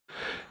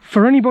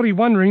For anybody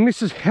wondering,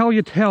 this is how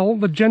you tell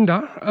the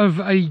gender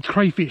of a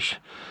crayfish.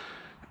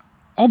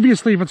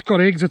 Obviously, if it's got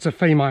eggs, it's a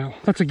female.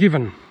 That's a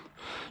given.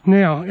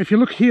 Now, if you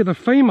look here, the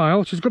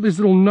female, she's got this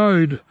little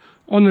node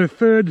on her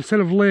third set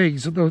of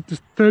legs. The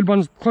third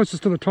one's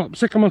closest to the top,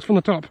 second one's from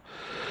the top.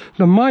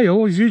 The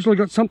male has usually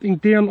got something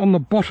down on the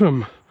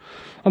bottom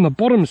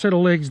set of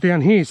legs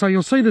down here. So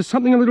you'll see there's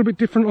something a little bit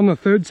different on the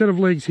third set of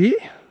legs here.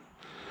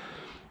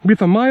 With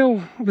a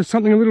male, there's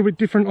something a little bit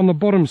different on the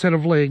bottom set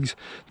of legs.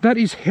 That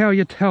is how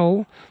you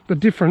tell the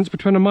difference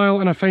between a male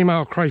and a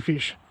female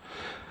crayfish.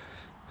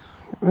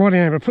 Right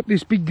now, I'm going to put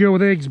this big girl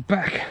with eggs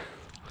back.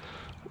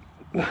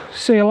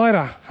 See you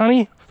later,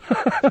 honey.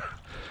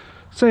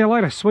 See you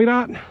later,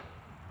 sweetheart.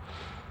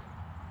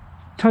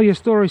 Tell your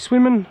story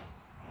swimming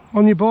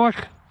on your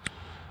bike.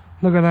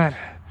 Look at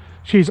that.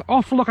 She's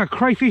off like a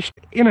crayfish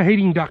in a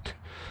heating duct.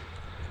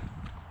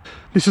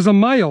 This is a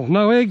male,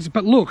 no eggs,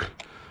 but look.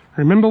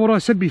 Remember what I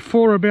said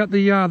before about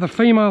the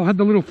female had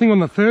the little thing on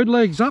the third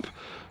legs up?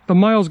 The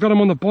male's got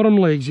them on the bottom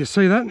legs, you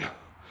see that?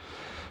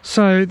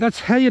 So that's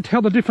how you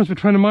tell the difference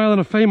between a male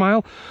and a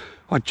female.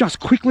 I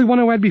just quickly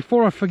want to add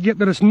before I forget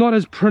that it's not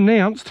as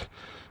pronounced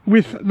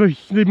with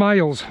the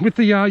males, with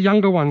the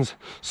younger ones.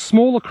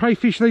 Smaller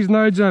crayfish, these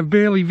nodes are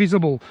barely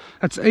visible.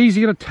 It's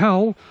easier to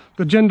tell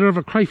the gender of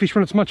a crayfish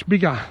when it's much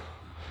bigger.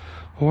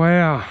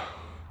 Wow.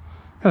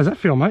 How does that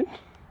feel, mate?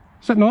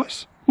 Is that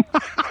nice?